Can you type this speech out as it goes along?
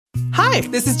Hi,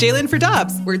 this is Jalen for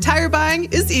Dobbs, where tire buying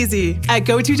is easy. At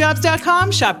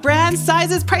GoToDobbs.com, shop brands,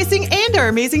 sizes, pricing, and our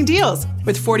amazing deals.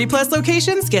 With 40-plus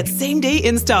locations, get same-day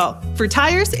install. For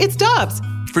tires, it's Dobbs.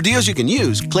 For deals you can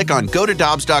use, click on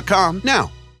GoToDobbs.com now.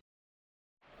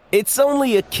 It's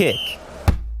only a kick,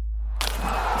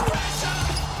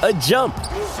 a jump,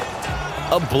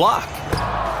 a block.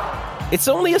 It's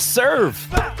only a serve.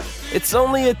 It's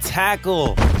only a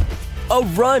tackle, a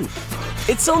run.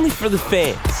 It's only for the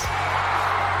fans.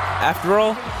 After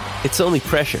all, it's only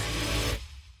pressure.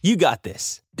 You got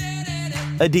this.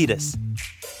 Adidas.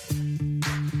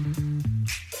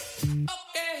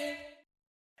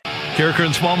 Carricker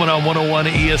and Smallman on 101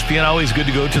 ESPN. Always good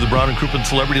to go to the Brown and Crouppen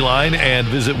Celebrity Line and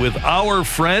visit with our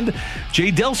friend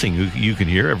Jay Delsing, who you can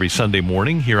hear every Sunday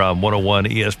morning here on 101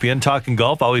 ESPN. Talking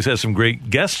golf, always has some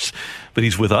great guests, but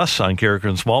he's with us on Carricker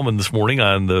and Smallman this morning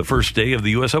on the first day of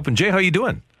the U.S. Open. Jay, how you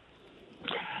doing?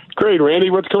 Great, Randy.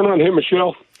 What's going on? Hey,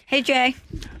 Michelle. Hey, Jay.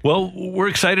 Well, we're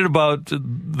excited about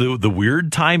the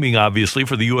weird timing, obviously,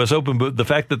 for the U.S. Open, but the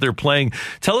fact that they're playing.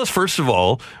 Tell us, first of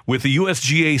all, with the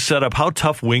USGA setup, how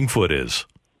tough Winged Foot is.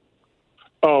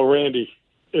 Oh, Randy,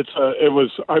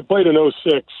 I played in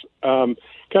 '06. Kind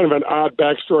of an odd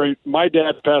backstory. My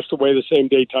dad passed away the same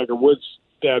day Tiger Woods'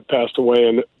 dad passed away,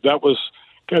 and that was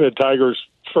kind of Tiger's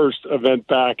first event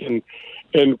back. And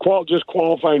just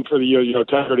qualifying for the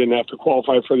Tiger didn't have to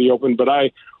qualify for the Open, but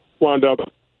I wound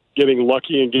up getting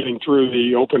lucky and getting through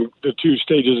the two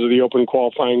stages of the Open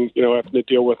qualifying, having to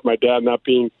deal with my dad not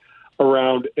being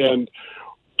around and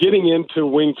getting into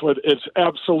Winged Foot. It's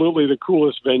absolutely the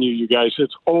coolest venue, you guys.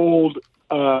 It's old.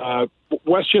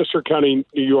 Westchester County,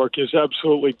 New York is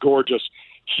absolutely gorgeous.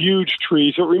 Huge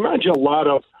trees. It reminds you a lot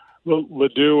of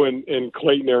Ladue and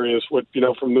Clayton areas.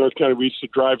 From North County, we used to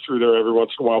drive through there every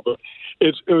once in a while, but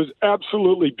it was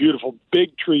absolutely beautiful.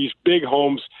 Big trees, big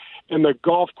homes. And the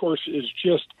golf course is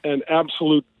just an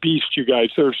absolute beast, you guys.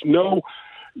 There's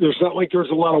not like there's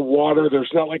a lot of water.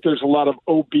 There's not like there's a lot of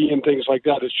OB and things like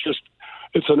that.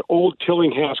 It's an old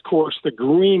Tillinghast course. The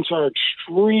greens are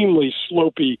extremely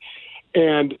slopey,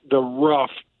 and the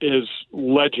rough is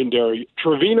legendary.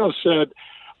 Trevino said,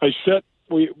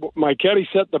 my caddy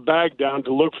set the bag down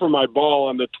to look for my ball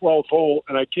on the 12th hole,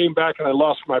 and I came back and I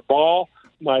lost my ball,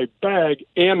 my bag,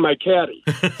 and my caddy.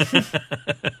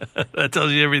 That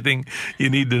tells you everything you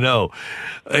need to know.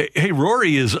 Hey,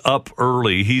 Rory is up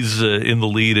early. He's in the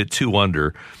lead at 2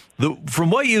 under. From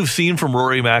what you've seen from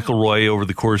Rory McIlroy over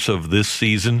the course of this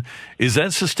season, is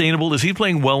that sustainable? Is he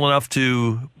playing well enough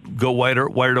to go wire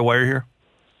to wire here?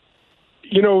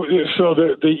 So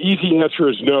the easy answer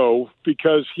is no,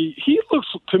 because he looks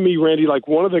to me, Randy, like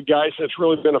one of the guys that's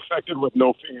really been affected with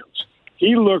no fans.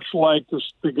 He looks like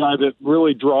the guy that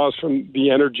really draws from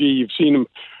the energy. You've seen him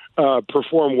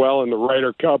perform well in the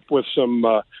Ryder Cup with some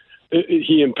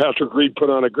he and Patrick Reed put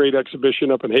on a great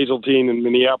exhibition up in Hazeltine in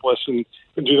Minneapolis in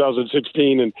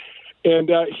 2016. And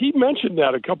he mentioned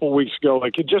that a couple of weeks ago,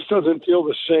 like it just doesn't feel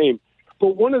the same.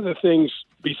 But one of the things,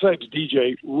 besides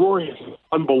DJ, Rory is an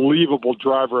unbelievable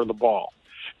driver of the ball.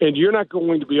 And you're not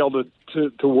going to be able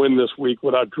to win this week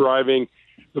without driving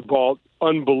the ball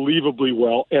unbelievably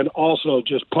well and also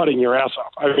just putting your ass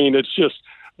off. I mean, it's just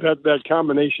that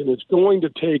combination. It's going to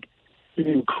take an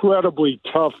incredibly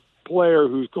tough player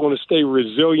who's going to stay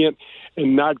resilient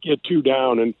and not get too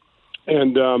down. And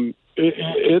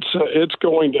it's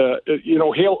going to,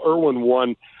 Hale Irwin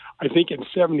won, I think in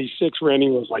 76, Randy,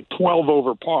 was like 12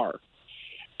 over par.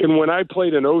 And when I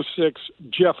played in 06,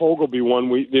 Jeff Ogilvy won.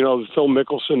 The Phil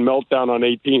Mickelson meltdown on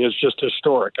 18 is just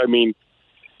historic. I mean,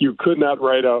 you could not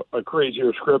write a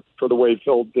crazier script for the way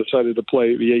Phil decided to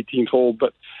play the 18th hole.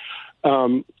 But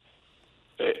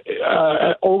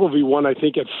Ogilvy won, I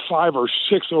think, at 5 or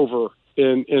 6 over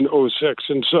in 06.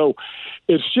 And so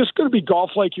it's just going to be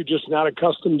golf like you're just not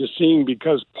accustomed to seeing,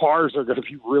 because pars are going to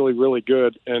be really, really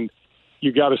good. And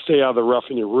you got to stay out of the rough,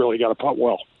 and you really got to putt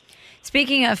well.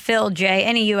 Speaking of Phil, Jay,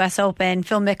 any U.S. Open,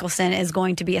 Phil Mickelson is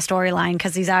going to be a storyline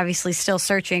because he's obviously still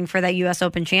searching for that U.S.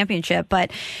 Open championship. But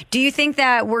do you think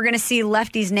that we're going to see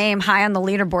Lefty's name high on the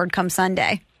leaderboard come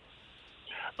Sunday?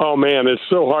 Oh, man, it's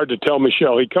so hard to tell,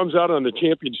 Michelle. He comes out on the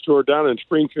Champions Tour down in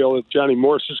Springfield at Johnny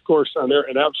Morris's course down there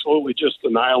and absolutely just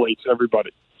annihilates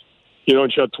everybody.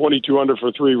 And shot 22 under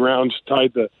for 3 rounds,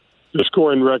 tied the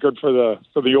scoring record for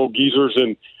the old geezers.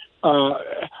 And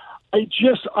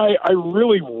I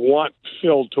really want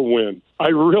Phil to win. I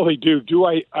really do.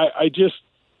 I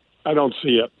don't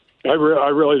see it. I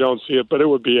really don't see it, but it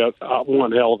would be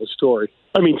one hell of a story.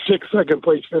 I mean, 6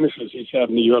 second-place finishes he's had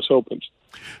in the U.S. Opens.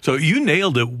 So you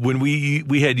nailed it when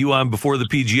we had you on before the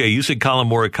PGA. You said Colin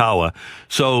Morikawa.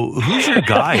 So who's your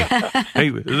guy? Hey,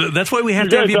 that's why we have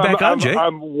to have you back on, Jay.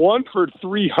 I'm 1 for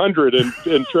 300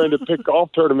 in trying to pick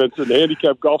golf tournaments and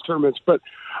handicap golf tournaments, but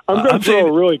I'm going to throw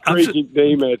a really crazy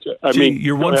name at you. I mean,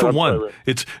 you're 1 for 1.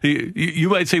 It's you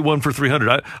might say 1 for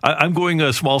 300. I'm going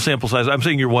a small sample size. I'm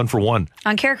saying you're 1 for 1.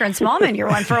 On Carricker and Smallman, you're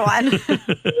 1 for 1.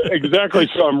 Exactly.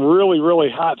 So I'm really, really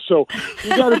hot. So you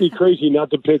got to be crazy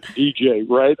not to pick DJ,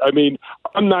 right? I mean,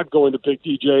 I'm not going to pick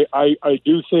DJ. I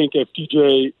do think if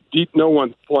DJ, no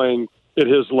one's playing at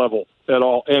his level at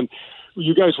all. And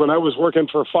you guys, when I was working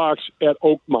for Fox at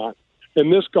Oakmont, and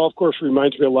this golf course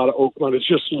reminds me a lot of Oakmont. It's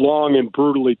just long and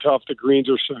brutally tough. The greens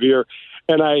are severe.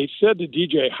 And I said to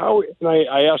DJ,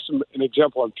 I asked him an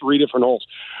example on 3 different holes.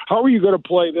 How are you going to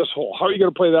play this hole? How are you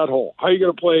going to play that hole? How are you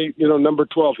going to play, number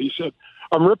 12? He said,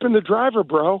 I'm ripping the driver,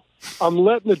 bro. I'm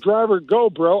letting the driver go,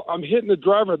 bro. I'm hitting the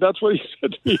driver. That's what he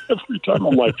said to me every time.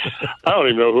 I'm like, I don't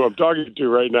even know who I'm talking to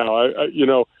right now.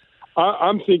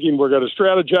 I'm thinking we're going to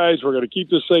strategize. We're going to keep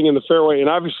this thing in the fairway. And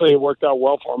obviously it worked out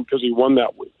well for him because he won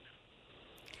that week.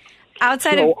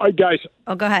 Guys.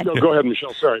 Oh, go ahead. No, go ahead,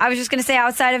 Michelle. Sorry. I was just going to say,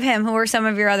 outside of him, who are some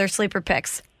of your other sleeper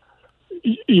picks?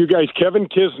 You guys, Kevin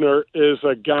Kisner is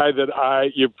a guy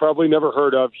that you've probably never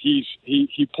heard of.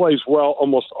 He plays well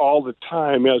almost all the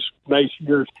time, has nice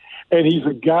years, and he's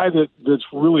a guy that's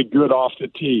really good off the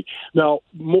tee. Now,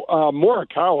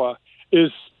 Morikawa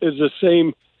is the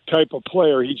same type of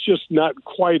player. He's just not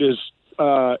quite as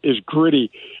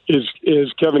gritty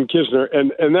is Kevin Kisner,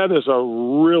 and that is a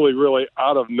really, really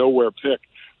out of nowhere pick.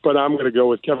 But I'm going to go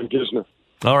with Kevin Kisner.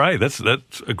 All right, that's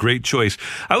a great choice.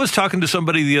 I was talking to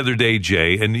somebody the other day,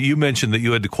 Jay, and you mentioned that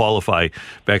you had to qualify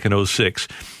back in 2006.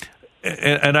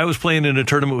 And I was playing in a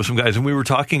tournament with some guys, and we were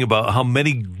talking about how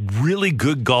many really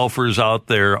good golfers out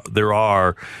there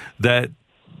are that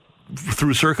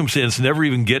through circumstance never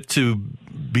even get to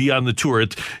be on the tour.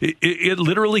 It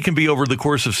literally can be over the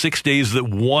course of 6 days that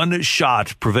one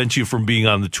shot prevents you from being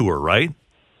on the tour, right?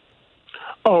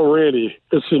 Oh, Randy,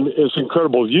 it's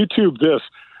incredible. YouTube this.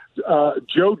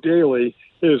 Joe Daly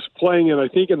is playing in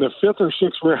the 5th or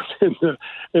 6th round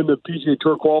in the PGA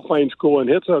Tour qualifying school and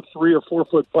hits a 3 or 4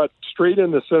 foot putt straight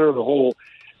in the center of the hole,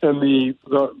 and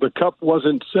the cup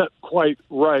wasn't set quite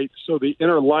right, so the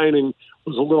inner lining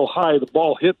was a little high. The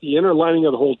ball hit the inner lining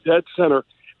of the hole dead center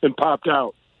and popped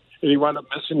out, and he wound up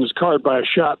missing his card by a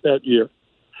shot that year.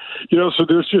 So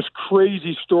there's just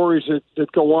crazy stories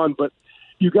that go on, but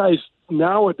you guys,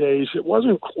 nowadays, it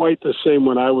wasn't quite the same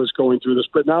when I was going through this,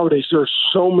 but nowadays there are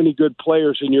so many good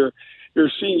players, and you're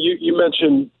seeing. You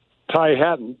mentioned Ty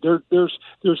Hatton.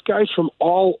 There's guys from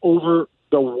all over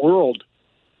the world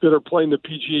that are playing the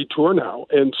PGA Tour now,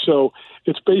 and so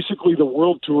it's basically the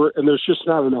World Tour, and there's just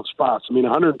not enough spots. I mean,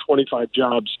 125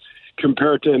 jobs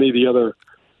compared to any of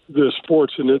the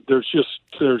sports, and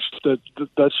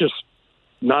that's just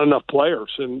not enough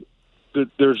players, and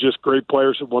there's just great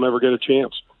players that won't ever get a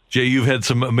chance. Jay, you've had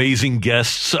some amazing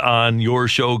guests on your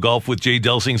show, Golf with Jay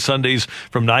Delsing, Sundays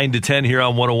from 9 to 10 here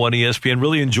on 101 ESPN.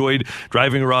 Really enjoyed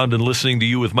driving around and listening to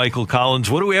you with Michael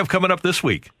Collins. What do we have coming up this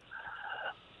week?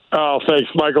 Oh, thanks.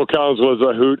 Michael Collins was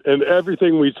a hoot. And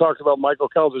everything we talked about Michael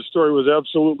Collins' story was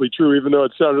absolutely true, even though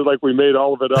it sounded like we made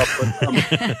all of it up.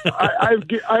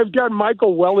 But, I've got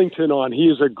Michael Wellington on. He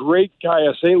is a great guy,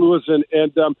 a St. Louis, and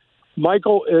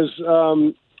Michael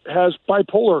has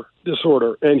bipolar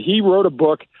disorder. And he wrote a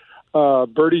book,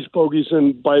 Birdies, Bogeys,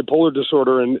 and Bipolar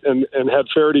Disorder, and had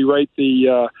Faraday write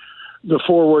the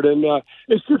forward. And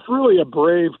it's just really a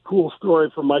brave, cool story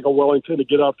for Michael Wellington to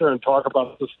get out there and talk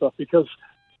about this stuff, because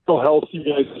mental health, you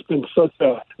guys, has been such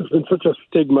a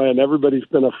stigma, and everybody's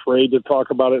been afraid to talk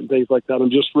about it and things like that. I'm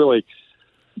just really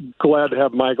glad to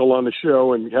have Michael on the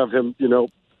show and have him,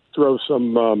 throw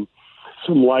some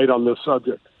light on this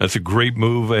subject. That's a great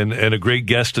move and a great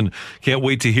guest, and can't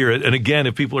wait to hear it. And again,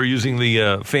 if people are using the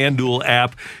FanDuel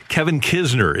app, Kevin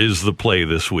Kisner is the play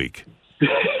this week.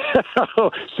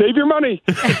 Save your money.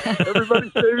 Everybody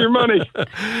save your money.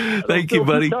 Thank you,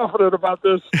 buddy. I'm confident about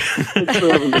this. Thanks for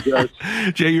having me, guys.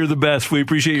 Jay, you're the best. We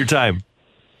appreciate your time.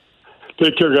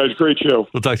 Take care, guys. Great show.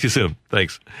 We'll talk to you soon.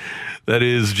 Thanks. That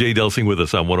is Jay Delsing with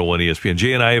us on 101 ESPN.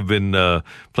 Jay and I have been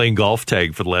playing golf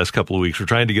tag for the last couple of weeks. We're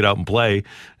trying to get out and play,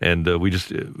 and we just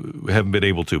haven't been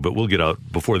able to, but we'll get out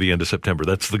before the end of September.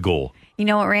 That's the goal. You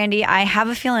know what, Randy? I have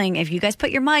a feeling if you guys put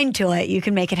your mind to it, you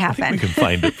can make it happen. I think we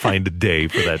can find a day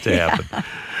for that to happen.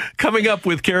 Coming up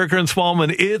with Carricker and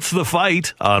Smallman, it's The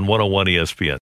Fight on 101 ESPN.